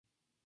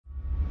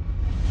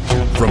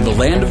From the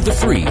land of the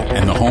free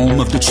and the home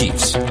of the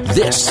Chiefs,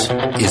 this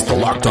is the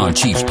Locked On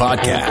Chiefs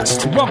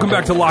podcast. Welcome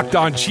back to Locked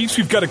On Chiefs.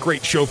 We've got a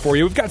great show for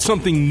you. We've got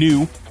something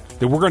new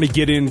that we're going to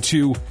get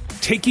into,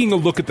 taking a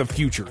look at the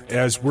future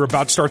as we're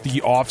about to start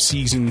the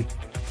off-season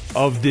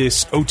of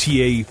this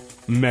OTA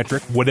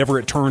metric, whatever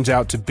it turns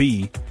out to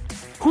be.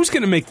 Who's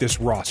going to make this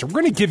roster?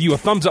 We're going to give you a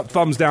thumbs up,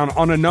 thumbs down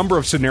on a number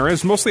of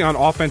scenarios, mostly on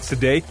offense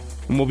today,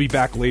 and we'll be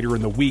back later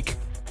in the week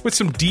with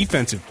some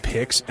defensive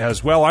picks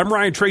as well. I'm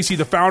Ryan Tracy,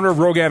 the founder of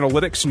Rogue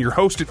Analytics, and your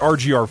host at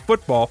RGR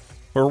Football,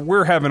 where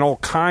we're having all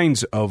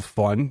kinds of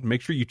fun.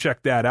 Make sure you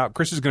check that out.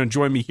 Chris is going to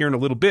join me here in a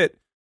little bit,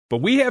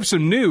 but we have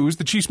some news.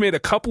 The Chiefs made a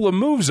couple of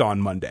moves on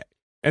Monday,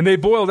 and they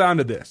boil down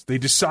to this. They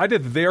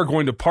decided that they are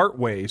going to part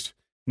ways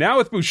now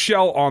with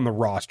Buechele on the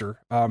roster,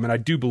 and I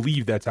do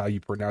believe that's how you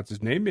pronounce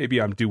his name. Maybe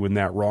I'm doing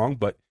that wrong,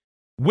 but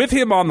with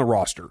him on the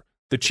roster,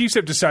 the Chiefs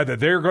have decided that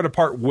they're going to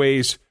part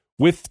ways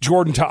with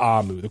Jordan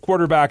Ta'amu, the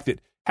quarterback that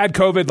had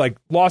COVID,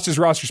 lost his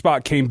roster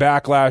spot, came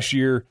back last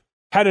year,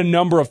 had a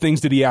number of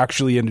things that he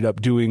actually ended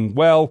up doing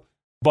well,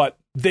 but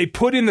they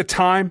put in the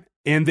time,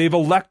 and they've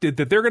elected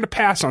that they're going to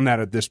pass on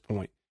that at this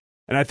point.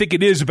 And I think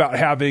it is about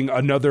having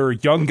another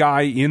young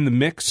guy in the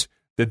mix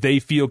that they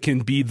feel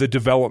can be the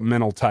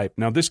developmental type.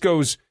 Now, this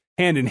goes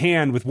hand in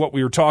hand with what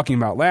we were talking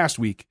about last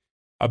week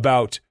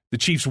about the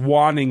Chiefs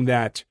wanting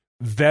that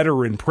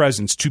veteran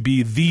presence to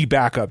be the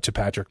backup to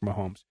Patrick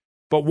Mahomes,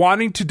 but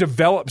wanting to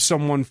develop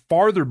someone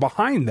farther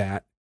behind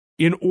that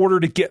in order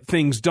to get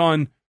things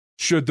done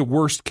should the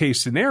worst case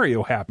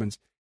scenario happens.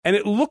 And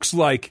it looks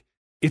like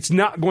it's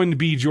not going to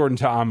be Jordan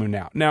Ta'amu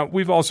now. Now,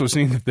 we've also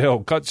seen that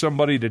they'll cut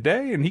somebody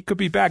today, and he could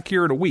be back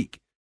here in a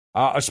week,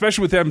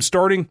 especially with them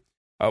starting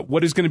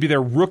what is going to be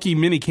their rookie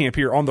minicamp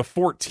here on the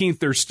 14th.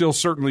 There's still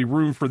certainly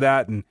room for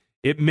that, and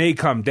it may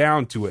come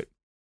down to it.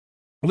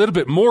 A little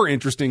bit more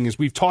interesting is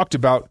we've talked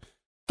about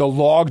the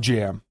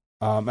logjam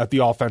at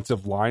the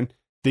offensive line.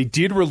 They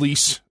did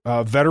release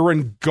a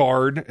veteran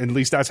guard, at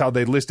least that's how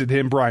they listed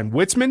him, Brian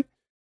Witzman.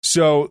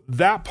 So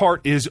that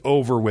part is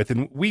over with.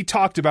 And we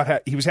talked about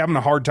how he was having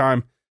a hard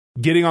time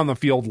getting on the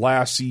field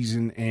last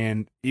season,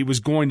 and it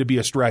was going to be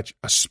a stretch,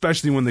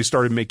 especially when they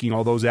started making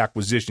all those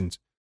acquisitions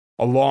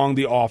along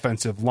the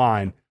offensive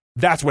line.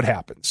 That's what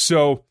happened.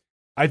 So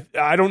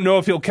I don't know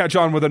if he'll catch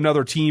on with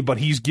another team, but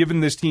he's given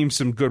this team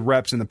some good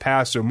reps in the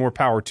past, so more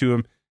power to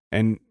him.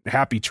 And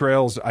happy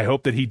trails. I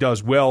hope that he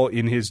does well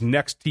in his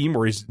next team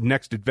or his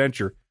next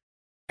adventure.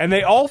 And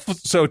they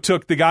also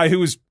took the guy who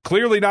was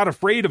clearly not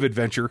afraid of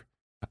adventure,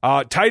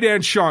 tight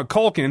end Sean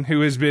Culkin,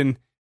 who has been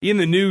in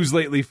the news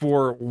lately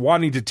for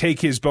wanting to take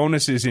his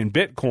bonuses in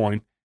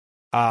Bitcoin,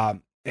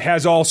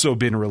 has also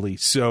been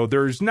released. So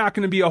there's not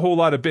going to be a whole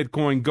lot of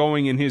Bitcoin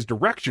going in his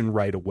direction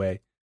right away,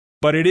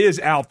 but it is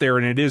out there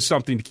and it is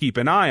something to keep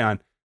an eye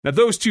on. Now,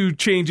 those two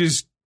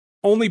changes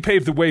only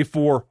pave the way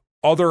for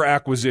other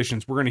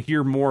acquisitions. We're going to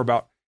hear more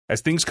about as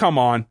things come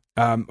on.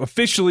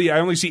 Officially, I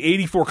only see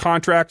 84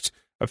 contracts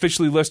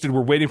officially listed.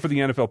 We're waiting for the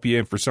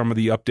NFLPA for some of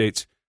the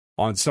updates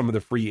on some of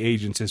the free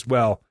agents as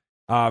well.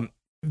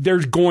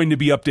 There's going to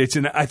be updates,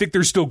 and I think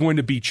there's still going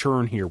to be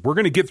churn here. We're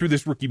going to get through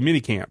this rookie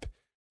minicamp.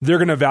 They're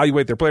going to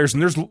evaluate their players,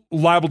 and there's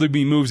liable to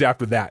be moves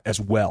after that as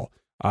well,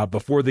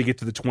 before they get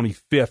to the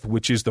 25th,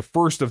 which is the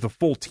first of the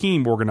full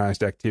team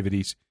organized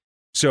activities.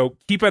 So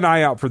keep an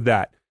eye out for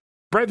that.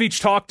 Brett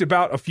Veach talked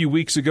about a few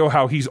weeks ago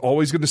how he's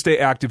always going to stay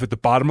active at the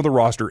bottom of the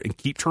roster and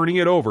keep turning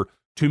it over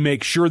to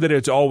make sure that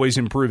it's always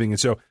improving. And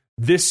so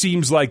this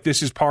seems like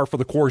this is par for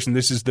the course, and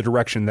this is the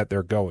direction that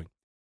they're going.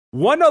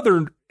 One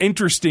other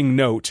interesting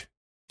note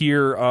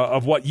here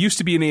of what used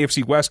to be an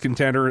AFC West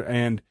contender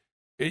and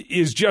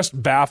is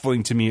just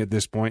baffling to me at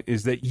this point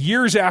is that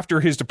years after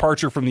his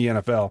departure from the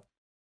NFL,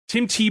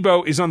 Tim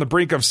Tebow is on the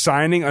brink of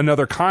signing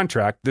another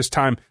contract, this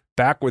time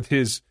back with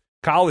his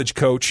college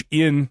coach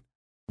in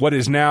what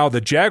is now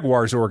the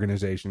Jaguars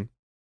organization.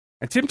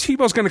 And Tim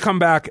Tebow's going to come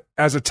back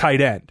as a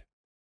tight end.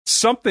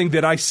 Something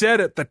that I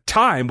said at the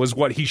time was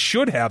what he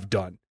should have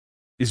done,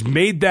 is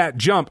made that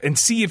jump and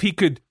see if he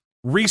could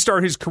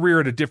restart his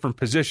career at a different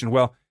position.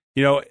 Well,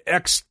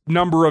 X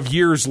number of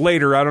years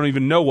later, I don't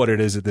even know what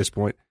it is at this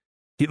point.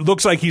 It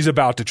looks like he's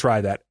about to try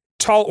that.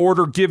 Tall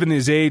order given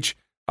his age.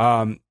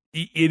 It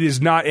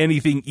is not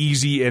anything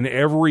easy, and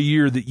every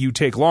year that you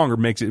take longer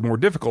makes it more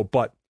difficult,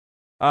 but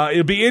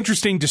it'll be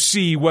interesting to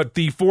see what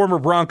the former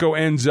Bronco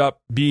ends up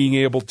being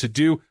able to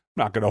do. I'm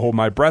not going to hold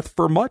my breath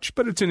for much,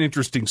 but it's an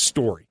interesting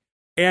story.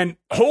 And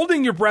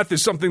holding your breath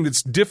is something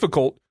that's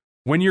difficult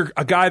when you're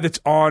a guy that's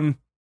on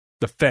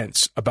the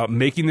fence about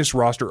making this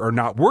roster or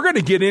not. We're going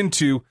to get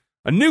into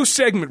a new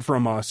segment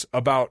from us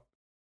about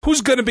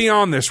who's going to be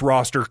on this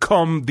roster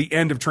come the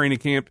end of training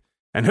camp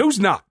and who's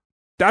not.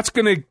 That's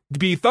going to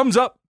be thumbs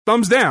up,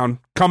 thumbs down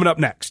coming up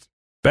next.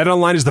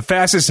 BetOnline is the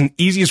fastest and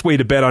easiest way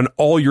to bet on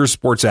all your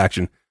sports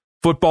action.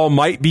 Football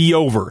might be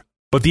over,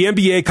 but the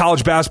NBA,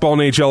 college basketball,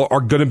 and NHL are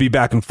going to be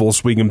back in full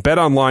swing, and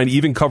BetOnline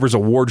even covers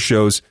award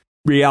shows,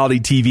 reality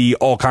TV,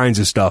 all kinds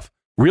of stuff.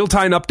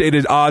 Real-time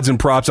updated odds and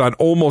props on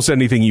almost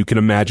anything you can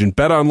imagine.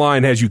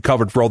 BetOnline has you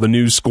covered for all the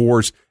news,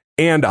 scores,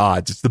 and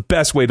odds. It's the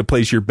best way to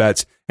place your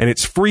bets, and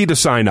it's free to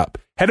sign up.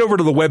 Head over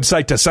to the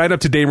website to sign up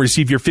today and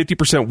receive your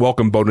 50%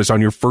 welcome bonus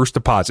on your first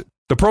deposit.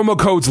 The promo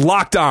code's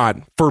Locked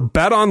On for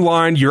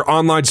BetOnline, your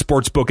online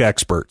sportsbook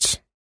experts.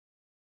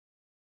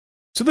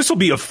 So this will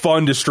be a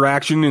fun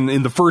distraction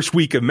in the first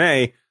week of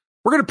May.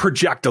 We're going to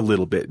project a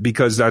little bit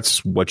because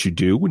that's what you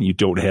do when you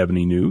don't have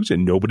any news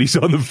and nobody's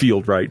on the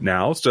field right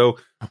now. So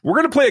we're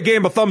going to play a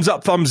game of thumbs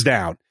up, thumbs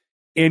down,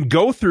 and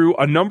go through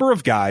a number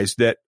of guys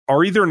that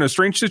are either in a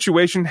strange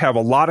situation, have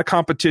a lot of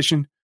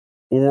competition,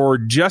 or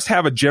just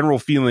have a general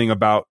feeling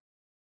about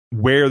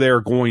where they're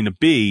going to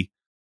be.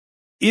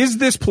 Is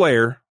this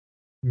player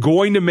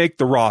going to make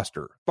the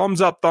roster?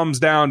 Thumbs up, thumbs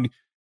down.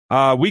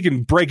 We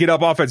can break it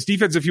up offense,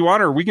 defense if you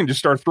want, or we can just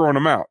start throwing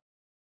them out.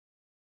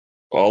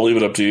 I'll leave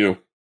it up to you.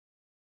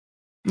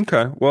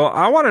 Okay. Well,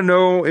 I want to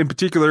know in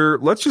particular,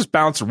 let's just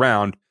bounce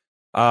around.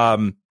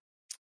 I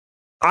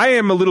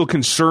am a little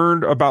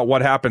concerned about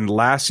what happened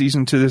last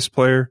season to this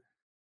player.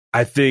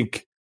 I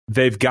think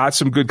they've got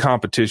some good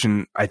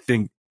competition. I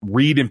think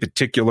Reed in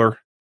particular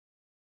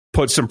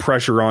put some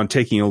pressure on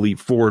taking a leap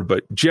forward.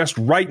 But just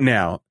right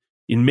now,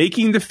 in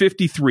making the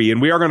 53,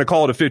 and we are going to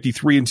call it a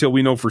 53 until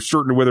we know for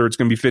certain whether it's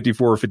going to be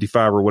 54 or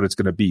 55 or what it's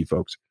going to be,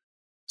 folks.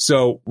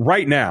 So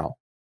right now,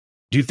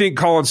 do you think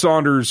Colin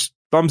Saunders,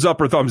 thumbs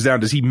up or thumbs down,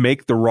 does he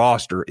make the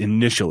roster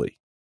initially?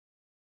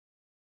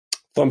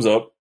 Thumbs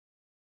up.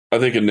 I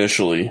think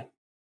initially,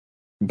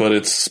 but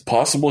it's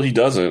possible he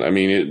doesn't. I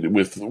mean,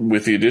 with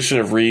the addition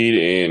of Reed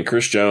and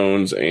Chris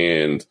Jones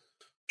and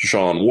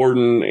Deshaun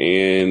Warden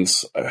and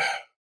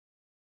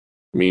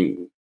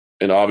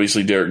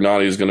obviously Derek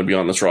Nottie is going to be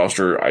on this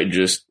roster.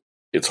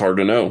 It's hard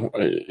to know.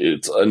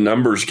 It's a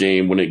numbers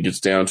game when it gets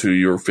down to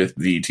your fifth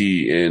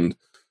DT, and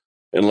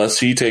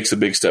unless he takes a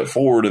big step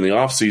forward in the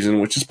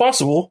offseason, which is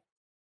possible.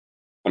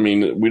 I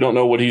mean, we don't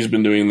know what he's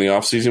been doing in the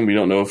offseason. We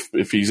don't know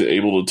if he's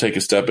able to take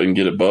a step and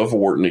get above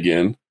Wharton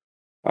again.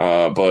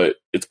 But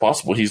it's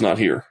possible he's not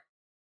here.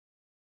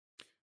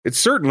 It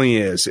certainly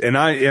is.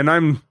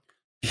 And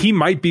he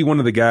might be one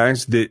of the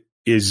guys that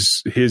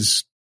is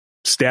his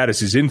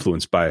status is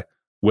influenced by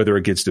whether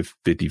it gets to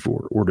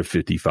 54 or to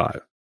 55.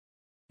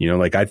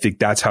 I think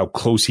that's how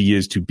close he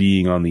is to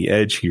being on the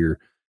edge here,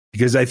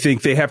 because I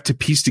think they have to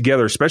piece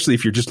together, especially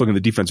if you're just looking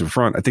at the defensive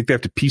front, I think they have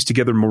to piece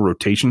together more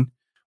rotation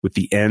with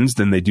the ends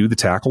than they do the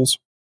tackles.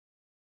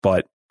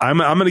 But I'm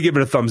going to give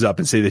it a thumbs up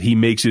and say that he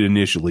makes it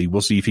initially.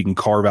 We'll see if he can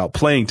carve out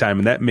playing time,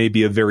 and that may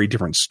be a very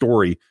different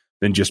story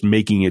than just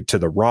making it to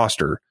the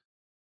roster.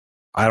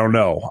 I don't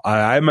know.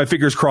 I have my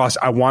fingers crossed.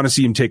 I want to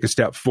see him take a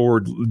step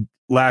forward.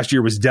 Last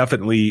year was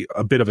definitely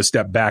a bit of a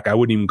step back. I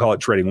wouldn't even call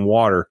it treading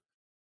water,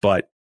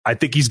 but I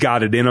think he's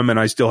got it in him, and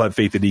I still have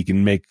faith that he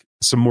can make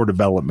some more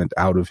development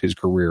out of his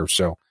career.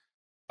 So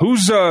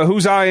who's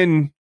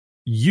eyeing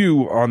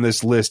you on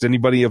this list?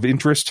 Anybody of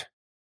interest?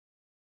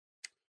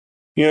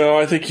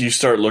 I think you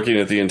start looking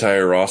at the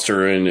entire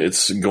roster, and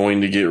it's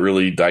going to get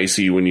really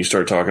dicey when you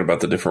start talking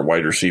about the different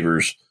wide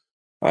receivers.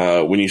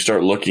 When you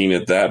start looking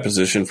at that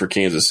position for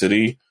Kansas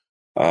City,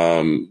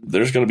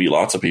 there's going to be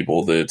lots of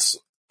people that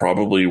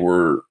probably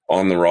were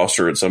on the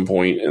roster at some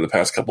point in the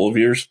past couple of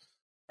years.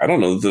 I don't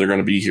know that they're going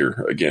to be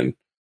here again.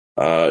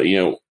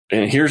 And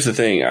here's the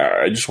thing.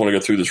 I just want to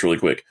go through this really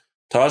quick.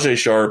 Tajay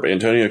Sharp,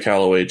 Antonio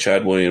Callaway,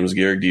 Chad Williams,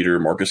 Garrett Dieter,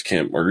 Marcus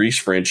Kemp, Maurice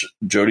French,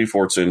 Jody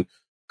Fortson,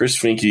 Chris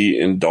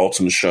Finke, and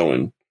Dalton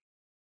Schoen.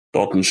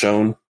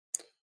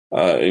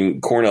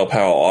 And Cornell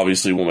Powell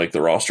obviously will make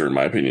the roster, in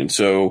my opinion.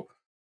 So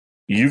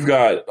you've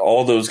got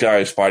all those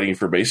guys fighting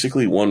for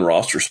basically one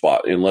roster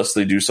spot, unless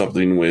they do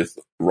something with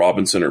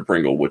Robinson or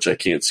Pringle, which I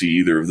can't see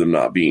either of them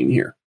not being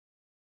here.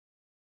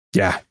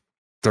 Yeah,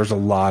 there's a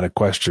lot of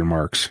question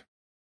marks.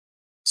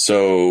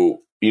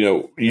 So,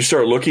 you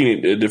start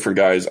looking at different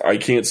guys. I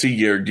can't see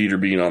Garrett Dieter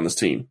being on this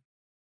team.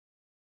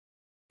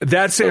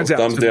 That stands out.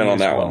 Thumbs down on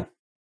that one.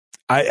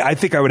 I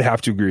think I would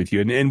have to agree with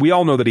you. And we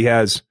all know that he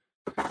has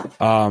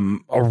a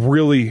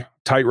really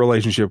tight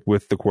relationship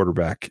with the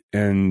quarterback.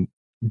 And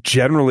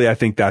generally, I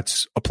think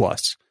that's a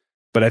plus.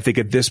 But I think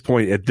at this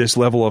point, at this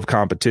level of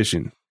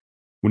competition,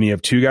 when you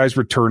have two guys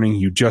returning,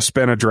 you just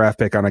spent a draft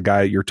pick on a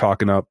guy that you're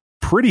talking up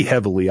pretty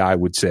heavily, I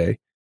would say.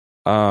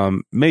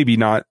 Maybe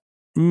not.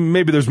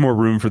 Maybe there's more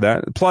room for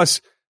that.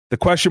 Plus, the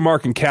question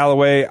mark in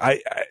Callaway,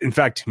 in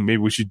fact, maybe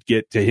we should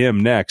get to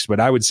him next. But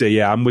I would say,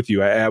 yeah, I'm with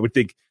you. I would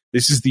think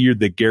this is the year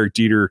that Garrett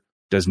Dieter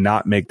does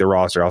not make the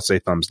roster. I'll say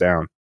thumbs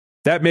down.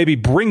 That maybe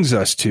brings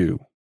us to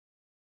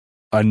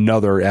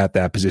another at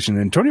that position.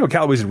 Antonio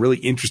Callaway is a really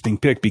interesting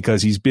pick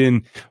because he's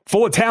been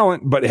full of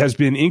talent, but has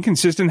been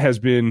inconsistent, has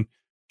been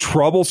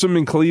troublesome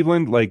in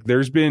Cleveland. Like,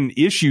 there's been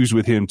issues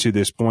with him to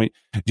this point.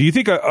 Do you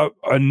think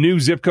a new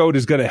zip code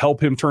is going to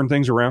help him turn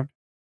things around?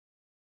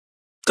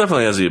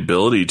 Definitely has the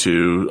ability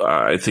to.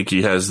 I think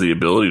he has the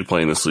ability to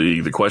play in this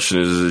league. The question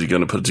is he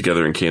going to put it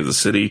together in Kansas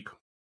City?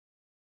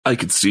 I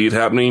could see it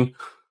happening.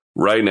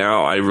 Right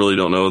now, I really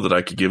don't know that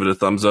I could give it a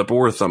thumbs up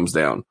or a thumbs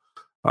down.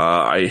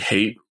 I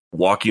hate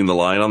walking the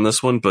line on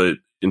this one, but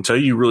until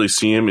you really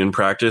see him in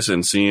practice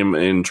and see him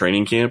in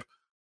training camp,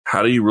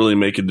 how do you really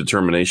make a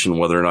determination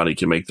whether or not he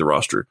can make the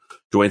roster?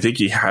 Do I think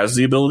he has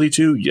the ability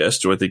to? Yes.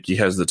 Do I think he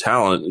has the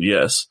talent?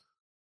 Yes.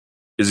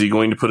 Is he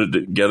going to put it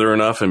together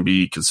enough and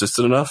be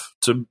consistent enough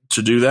to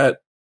do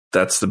that?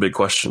 That's the big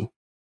question.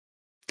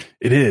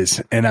 It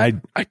is. And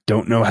I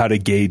don't know how to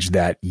gauge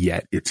that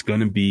yet. It's going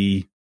to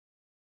be,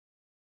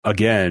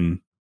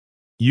 again,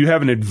 you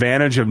have an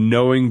advantage of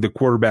knowing the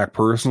quarterback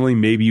personally.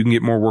 Maybe you can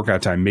get more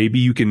workout time. Maybe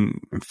you can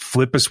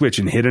flip a switch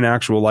and hit an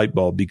actual light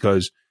bulb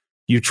because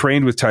you've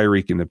trained with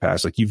Tyreek in the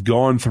past. Like, you've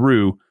gone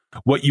through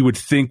what you would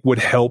think would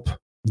help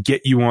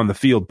get you on the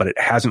field, but it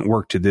hasn't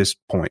worked to this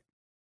point.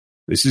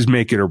 This is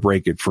make it or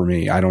break it for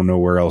me. I don't know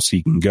where else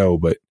he can go,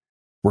 but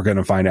we're going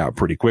to find out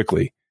pretty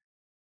quickly.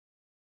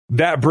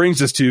 That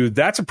brings us to,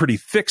 that's a pretty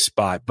thick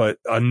spot, but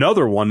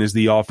another one is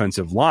the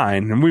offensive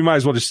line. And we might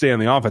as well just stay on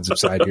the offensive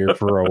side here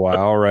for a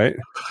while, right?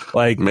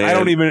 Like, man. I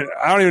don't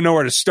even know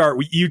where to start.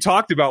 You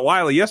talked about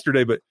Wiley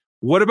yesterday, but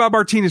what about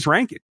Martinez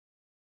Rankin?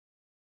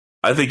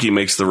 I think he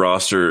makes the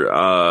roster.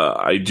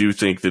 I do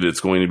think that it's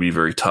going to be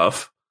very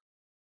tough,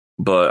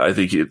 but I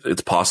think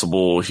it's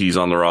possible he's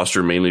on the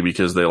roster mainly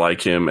because they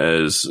like him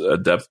as a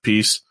depth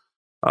piece.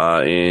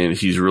 And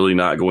he's really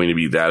not going to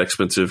be that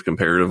expensive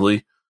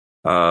comparatively.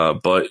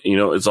 But,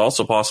 it's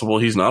also possible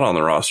he's not on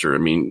the roster. I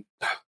mean,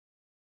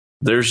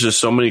 there's just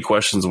so many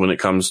questions when it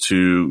comes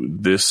to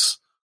this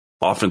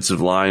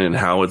offensive line and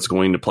how it's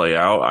going to play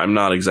out. I'm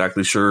not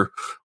exactly sure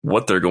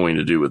what they're going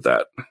to do with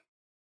that.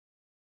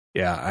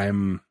 Yeah,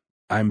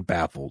 I'm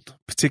baffled,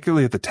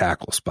 particularly at the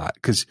tackle spot,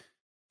 because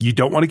you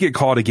don't want to get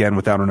caught again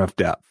without enough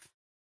depth.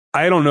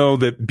 I don't know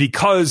that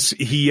because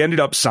he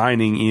ended up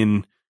signing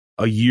in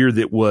a year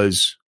that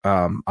was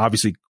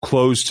obviously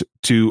closed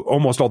to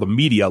almost all the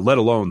media, let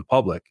alone the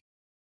public.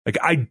 Like,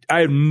 I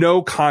have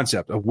no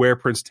concept of where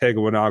Prince Tega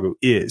Wanogho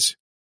is.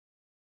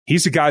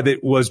 He's a guy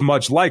that was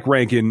much like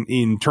Rankin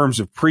in terms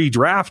of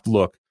pre-draft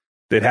look,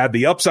 that had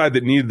the upside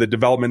that needed the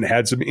development,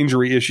 had some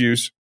injury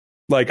issues.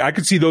 Like, I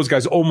could see those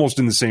guys almost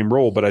in the same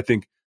role, but I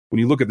think when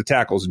you look at the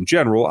tackles in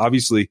general,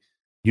 obviously,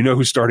 you know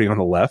who's starting on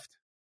the left.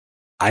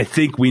 I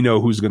think we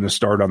know who's going to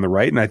start on the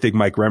right, and I think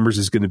Mike Remmers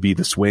is going to be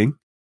the swing.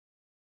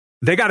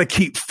 They got to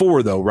keep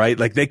 4 though, right?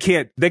 Like, they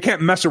can't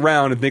mess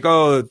around and think,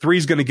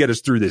 3's going to get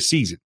us through this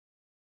season.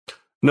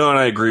 No, and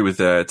I agree with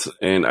that.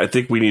 And I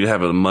think we need to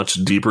have a much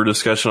deeper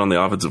discussion on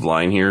the offensive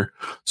line here.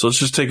 So let's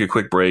just take a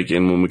quick break,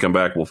 and when we come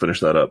back, we'll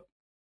finish that up.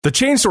 The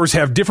chain stores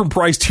have different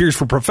price tiers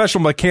for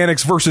professional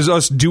mechanics versus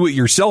us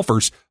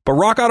do-it-yourselfers, but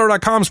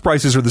RockAuto.com's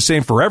prices are the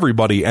same for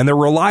everybody, and they're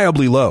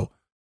reliably low.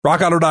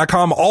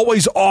 RockAuto.com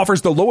always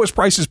offers the lowest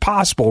prices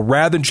possible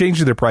rather than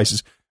changing their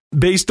prices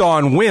based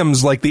on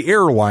whims like the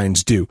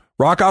airlines do.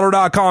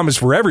 RockAuto.com is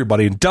for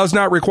everybody and does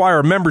not require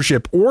a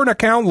membership or an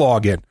account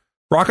login.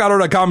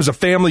 RockAuto.com is a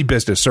family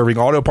business serving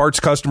auto parts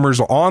customers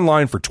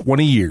online for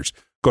 20 years.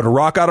 Go to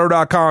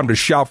RockAuto.com to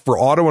shop for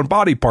auto and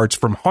body parts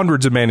from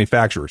hundreds of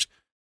manufacturers.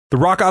 The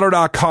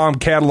RockAuto.com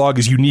catalog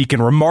is unique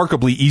and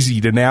remarkably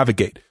easy to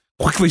navigate.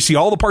 Quickly see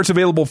all the parts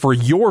available for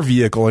your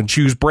vehicle and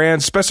choose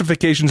brands,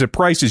 specifications, and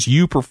prices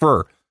you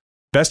prefer.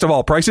 Best of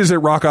all, prices at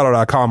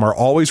RockAuto.com are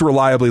always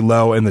reliably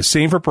low and the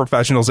same for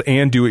professionals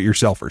and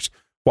do-it-yourselfers.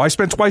 Why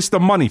spend twice the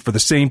money for the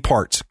same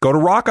parts? Go to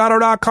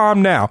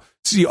RockAuto.com now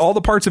to see all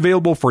the parts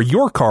available for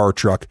your car or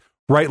truck.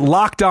 Write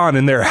Locked On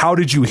in their How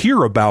Did You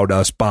Hear About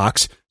Us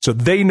box so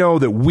they know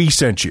that we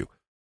sent you.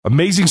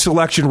 Amazing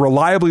selection,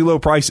 reliably low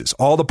prices.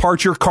 All the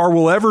parts your car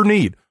will ever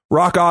need.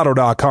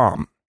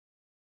 RockAuto.com.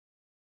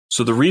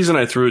 So the reason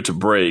I threw it to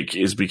break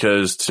is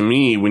because, to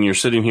me, when you're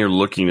sitting here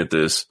looking at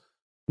this,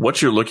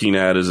 what you're looking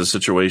at is a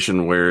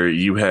situation where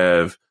you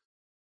have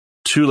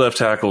 2 left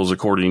tackles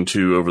according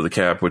to Over the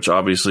Cap, which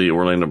obviously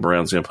Orlando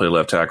Brown's going to play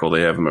left tackle.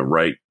 They have him at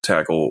right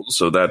tackle.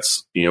 So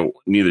that's,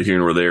 neither here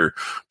nor there.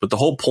 But the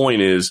whole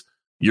point is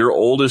your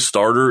oldest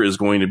starter is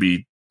going to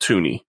be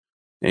Tooney,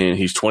 and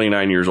he's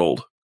 29 years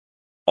old.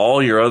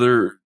 All your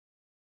other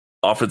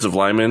offensive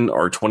linemen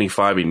are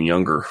 25 and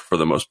younger for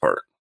the most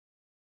part.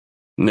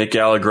 Nick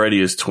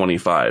Allegretti is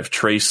 25.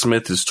 Trey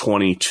Smith is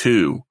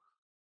 22.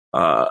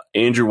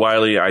 Andrew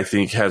Wiley, I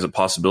think, has a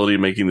possibility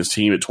of making this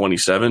team at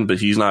 27, but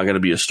he's not going to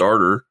be a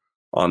starter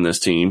on this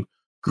team.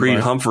 Creed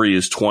Humphrey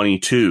is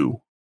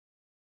 22.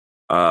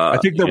 I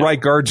think the right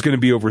guard's going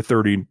to be over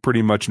 30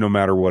 pretty much no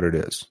matter what it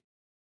is.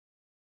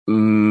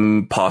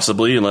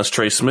 Possibly, unless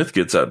Trey Smith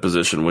gets that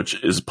position,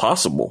 which is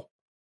possible.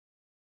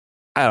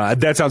 I don't know.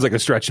 That sounds like a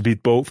stretch to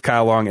beat both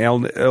Kyle Long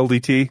and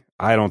LDT.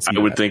 I don't see I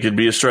would think it'd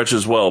be a stretch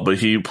as well, but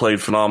he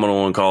played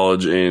phenomenal in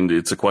college, and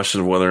it's a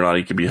question of whether or not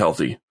he could be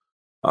healthy.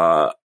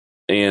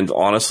 And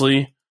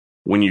honestly,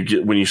 when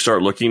you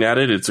start looking at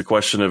it, it's a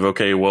question of,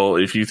 okay, well,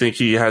 if you think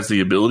he has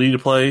the ability to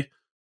play,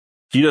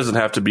 he doesn't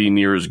have to be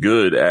near as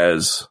good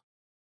as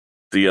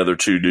the other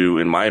 2 do,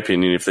 in my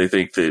opinion, if they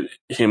think that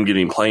him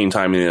getting playing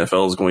time in the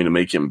NFL is going to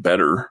make him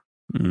better.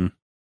 Mm-hmm.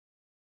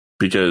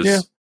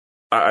 Because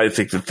I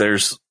think that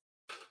there's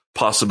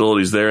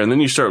possibilities there. And then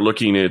you start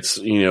looking at,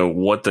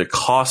 what the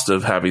cost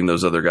of having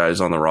those other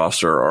guys on the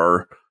roster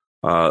are.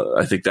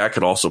 I think that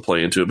could also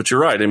play into it. But you're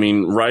right. I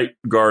mean, right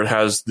guard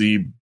has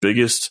the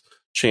biggest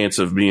chance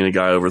of being a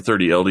guy over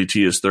 30.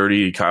 LDT is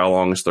 30. Kyle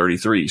Long is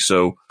 33.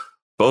 So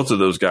both of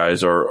those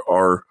guys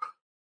are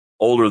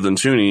older than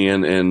Tooney.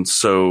 And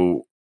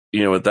so,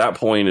 at that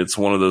point, it's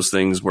one of those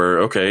things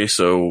where, okay,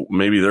 so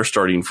maybe they're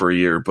starting for a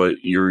year,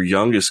 but your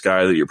youngest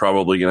guy that you're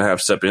probably going to have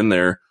step in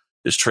there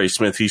is Trey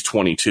Smith. He's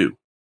 22.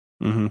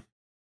 Mm-hmm.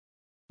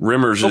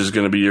 Rimmers is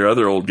going to be your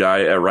other old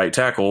guy at right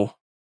tackle,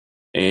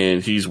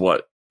 and he's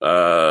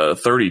 32.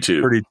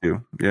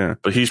 32, yeah.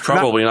 But he's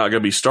probably not going to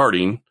be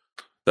starting.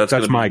 That's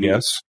my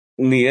guess.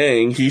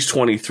 Niang, he's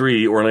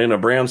 23. Orlando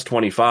Brown's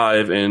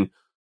 25, and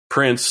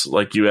Prince,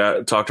 like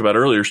you talked about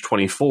earlier, is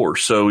 24.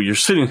 So you're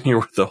sitting here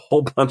with a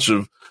whole bunch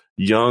of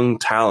young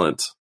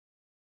talent,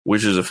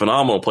 which is a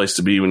phenomenal place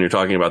to be when you're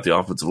talking about the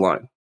offensive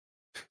line.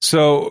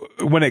 So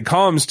when it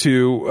comes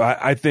to,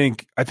 I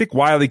think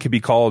Wiley could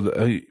be called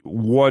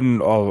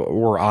one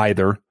or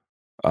either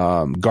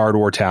guard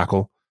or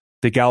tackle.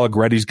 I think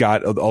Allegretti's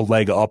got a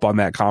leg up on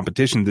that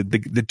competition.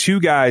 The two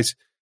guys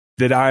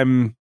that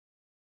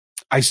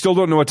I still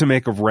don't know what to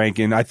make of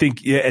Rankin. I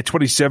think at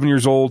 27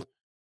 years old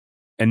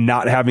and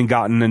not having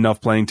gotten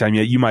enough playing time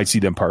yet, you might see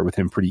them part with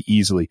him pretty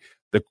easily.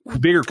 The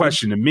bigger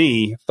question to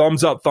me,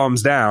 thumbs up,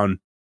 thumbs down,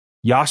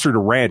 Yasser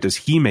Durant, does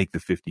he make the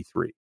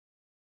 53?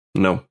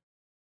 No.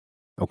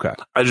 Okay.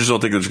 I just don't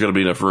think there's going to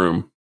be enough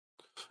room.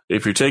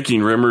 If you're taking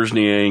Rimmers,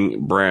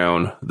 Niang,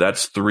 Brown,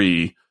 that's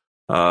 3.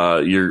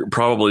 You're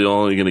probably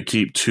only going to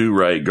keep 2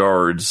 right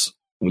guards,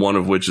 one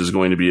of which is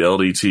going to be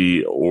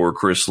LDT or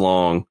Chris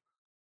Long.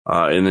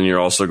 And then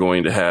you're also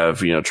going to have,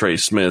 Trey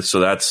Smith.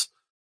 So that's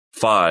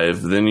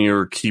 5. Then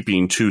you're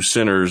keeping 2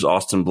 centers,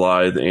 Austin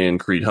Blythe and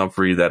Creed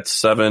Humphrey. That's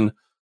 7.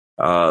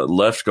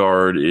 Left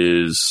guard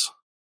is,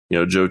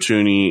 Joe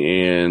Tooney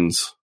and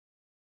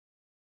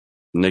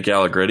Nick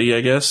Allegretti, I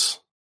guess.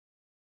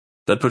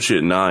 That puts you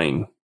at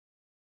 9.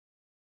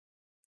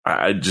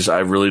 I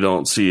really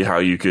don't see how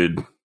you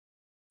could.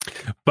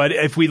 But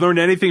if we learned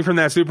anything from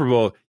that Super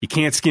Bowl, you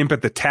can't skimp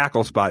at the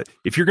tackle spot.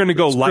 If you're going to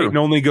go light and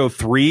only go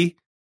 3,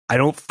 I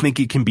don't think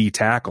it can be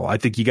tackle. I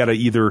think you got to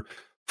either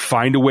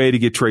find a way to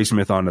get Trey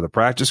Smith onto the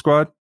practice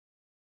squad,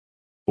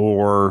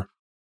 or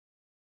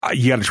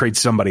you got to trade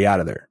somebody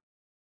out of there.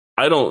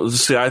 I don't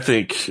see. I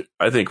think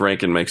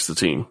Rankin makes the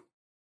team.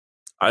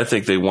 I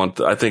think they want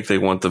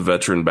the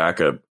veteran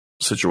backup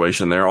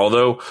situation there.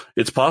 Although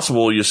it's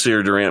possible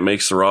Yasser Durant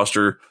makes the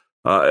roster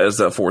as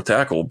that 4th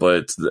tackle,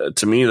 but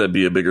to me that'd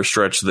be a bigger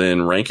stretch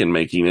than Rankin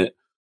making it.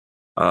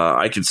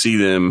 I could see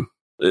them.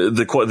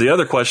 The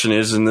other question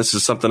is, and this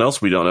is something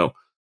else we don't know,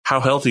 how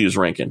healthy is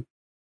Rankin?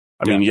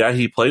 I mean,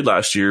 he played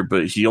last year,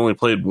 but he only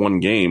played 1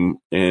 game,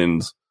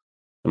 and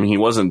I mean, he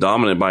wasn't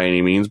dominant by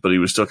any means, but he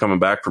was still coming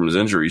back from his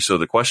injury. So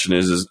the question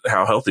is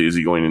how healthy is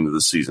he going into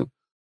this season?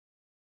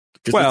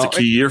 Because it's a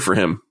key year for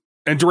him.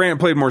 And Durant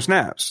played more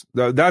snaps.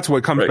 That's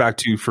what comes back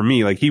to for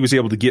me. Like, he was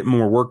able to get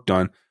more work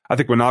done. I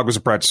think Winog was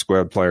a practice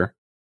squad player.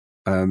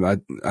 I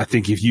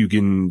think if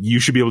you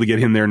should be able to get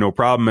him there, no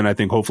problem. And I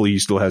think hopefully he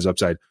still has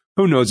upside.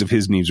 Who knows if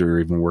his knees are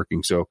even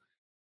working? So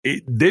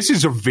this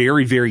is a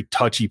very, very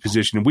touchy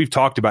position. And we've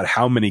talked about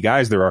how many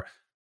guys there are.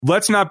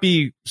 Let's not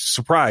be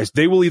surprised.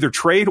 They will either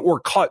trade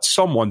or cut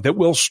someone that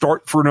will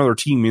start for another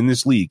team in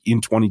this league in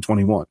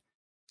 2021.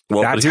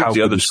 Well, that's how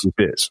good this group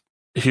is.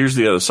 Here's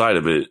the other side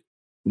of it.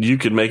 You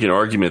could make an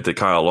argument that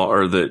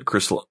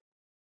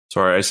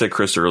sorry, I said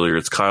Chris earlier.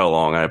 It's Kyle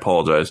Long. I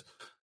apologize.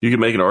 You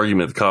could make an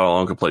argument that Kyle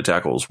Long could play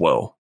tackle as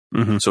well.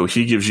 Mm-hmm. So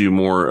he gives you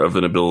more of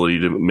an ability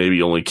to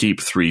maybe only keep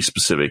 3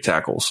 specific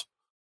tackles.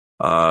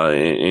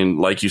 And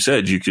like you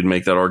said, you could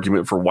make that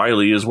argument for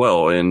Wiley as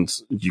well. And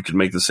you could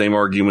make the same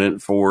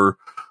argument for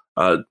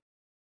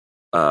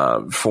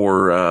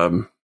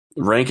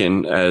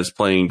Rankin as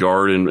playing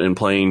guard and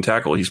playing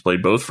tackle. He's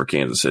played both for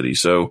Kansas City.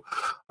 So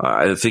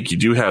I think you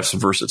do have some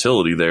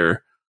versatility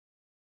there.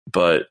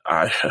 But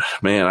I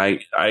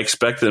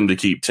expect them to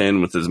keep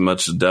 10 with as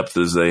much depth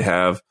as they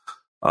have,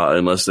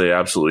 unless they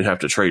absolutely have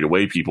to trade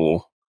away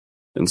people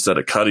instead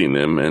of cutting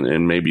them.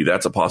 And maybe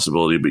that's a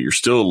possibility, but you're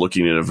still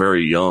looking at a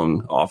very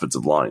young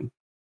offensive line.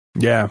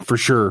 Yeah, for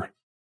sure.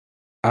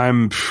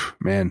 One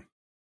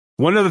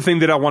other thing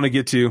that I want to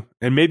get to,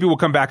 and maybe we'll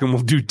come back and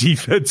we'll do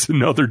defense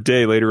another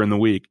day later in the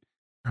week.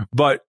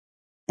 But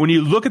when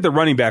you look at the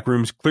running back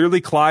rooms,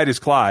 clearly Clyde is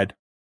Clyde.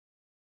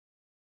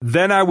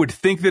 Then I would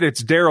think that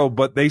it's Darrell,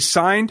 but they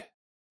signed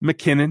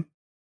McKinnon.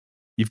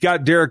 You've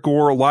got Derek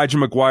Gore, Elijah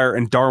McGuire,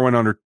 and Darwin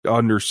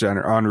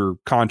under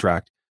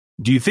contract.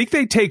 Do you think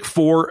they take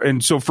 4?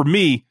 And so for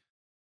me,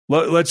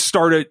 let's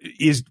start it.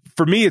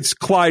 For me, it's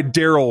Clyde,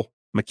 Darrell,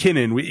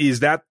 McKinnon.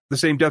 Is that the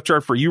same depth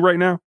chart for you right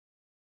now?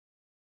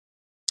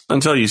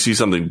 Until you see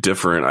something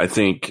different, I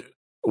think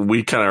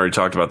we kind of already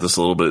talked about this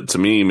a little bit. To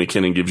me,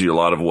 McKinnon gives you a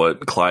lot of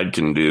what Clyde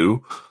can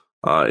do.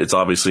 It's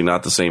obviously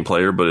not the same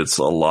player, but it's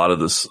a lot of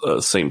this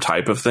same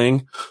type of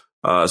thing.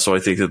 So I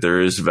think that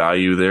there is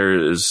value there.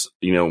 Is,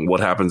 what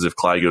happens if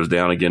Clyde goes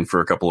down again for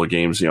a couple of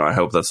games? I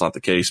hope that's not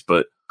the case,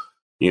 but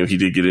he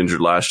did get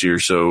injured last year.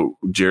 So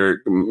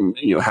Jarrett,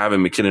 having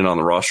McKinnon on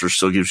the roster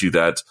still gives you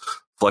that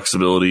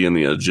flexibility and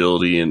the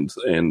agility and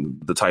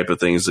the type of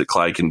things that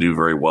Clyde can do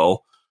very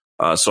well.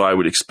 So I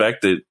would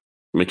expect that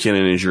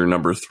McKinnon is your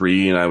number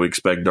 3, and I would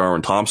expect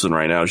Darwin Thompson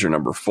right now is your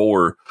number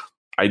 4.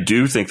 I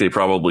do think they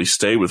probably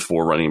stay with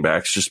 4 running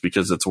backs just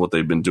because that's what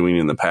they've been doing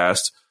in the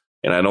past.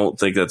 And I don't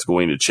think that's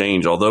going to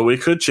change, although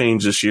it could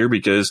change this year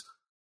because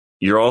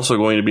you're also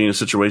going to be in a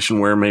situation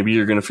where maybe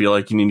you're going to feel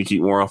like you need to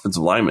keep more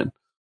offensive linemen.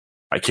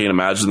 I can't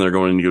imagine they're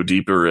going to go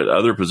deeper at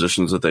other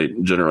positions that they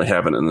generally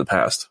haven't in the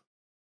past.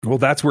 Well,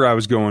 that's where I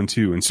was going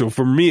to. And so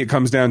for me, it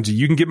comes down to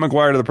you can get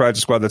McGuire to the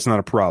practice squad. That's not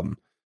a problem.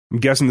 I'm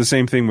guessing the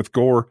same thing with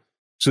Gore.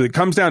 So it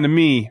comes down to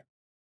me,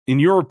 in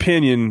your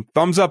opinion,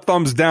 thumbs up,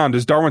 thumbs down.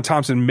 Does Darwin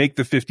Thompson make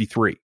the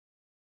 53?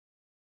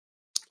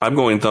 I'm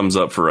going thumbs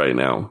up for right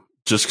now,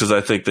 just because I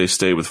think they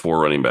stay with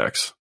 4 running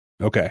backs.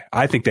 Okay.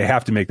 I think they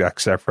have to make that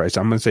sacrifice.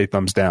 I'm going to say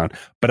thumbs down,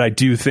 but I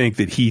do think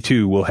that he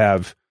too will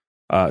have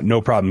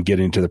no problem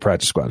getting to the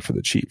practice squad for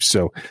the Chiefs.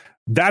 So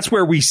that's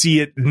where we see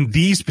it in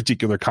these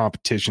particular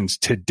competitions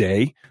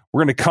today.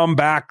 We're going to come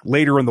back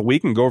later in the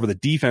week and go over the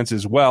defense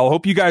as well.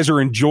 Hope you guys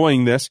are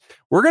enjoying this.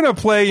 We're going to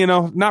play,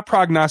 not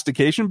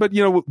prognostication, but,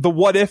 the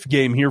what if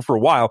game here for a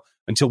while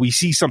until we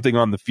see something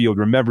on the field.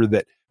 Remember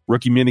that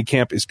rookie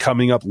minicamp is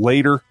coming up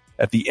later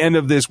at the end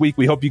of this week.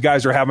 We hope you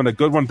guys are having a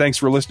good one. Thanks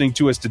for listening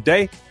to us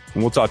today,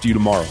 and we'll talk to you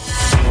tomorrow.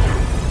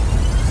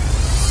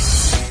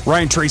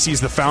 Ryan Tracy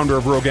is the founder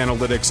of Rogue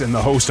Analytics and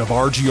the host of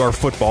RGR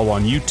Football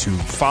on YouTube.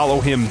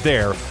 Follow him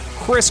there.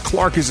 Chris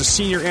Clark is a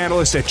senior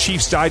analyst at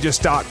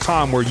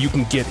ChiefsDigest.com, where you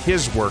can get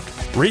his work.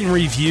 Rate and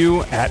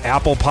review at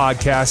Apple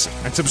Podcasts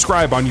and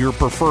subscribe on your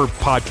preferred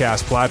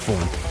podcast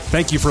platform.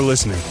 Thank you for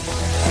listening.